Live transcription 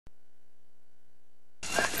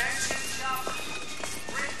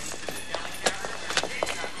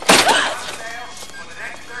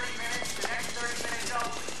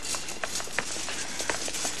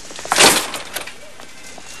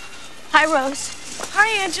goes. Hi,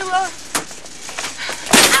 Angela.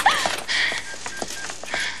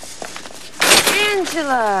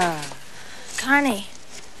 Angela. Connie.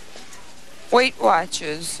 Weight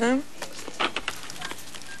Watchers, huh?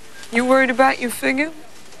 You worried about your figure?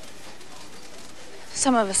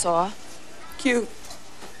 Some of us are. Cute.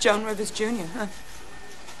 Joan Rivers Jr., huh?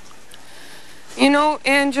 You know,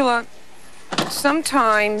 Angela,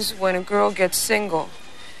 sometimes when a girl gets single,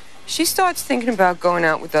 she starts thinking about going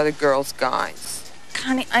out with other girls' guys.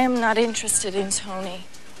 Connie, I am not interested in Tony.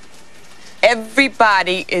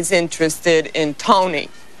 Everybody is interested in Tony.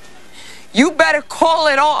 You better call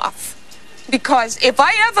it off, because if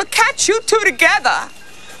I ever catch you two together,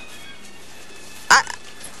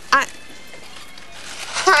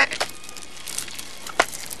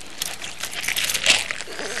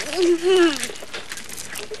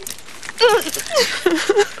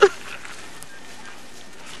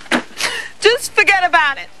 just forget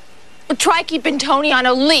about it. Well, try keeping Tony on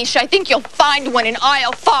a leash. I think you'll find one in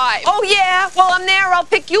aisle 5. Oh, yeah? Well, I'm there. I'll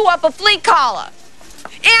pick you up a flea collar.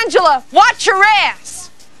 Angela, watch your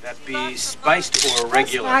ass. That be spiced or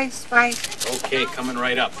regular? Spiced. Okay, coming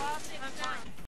right up.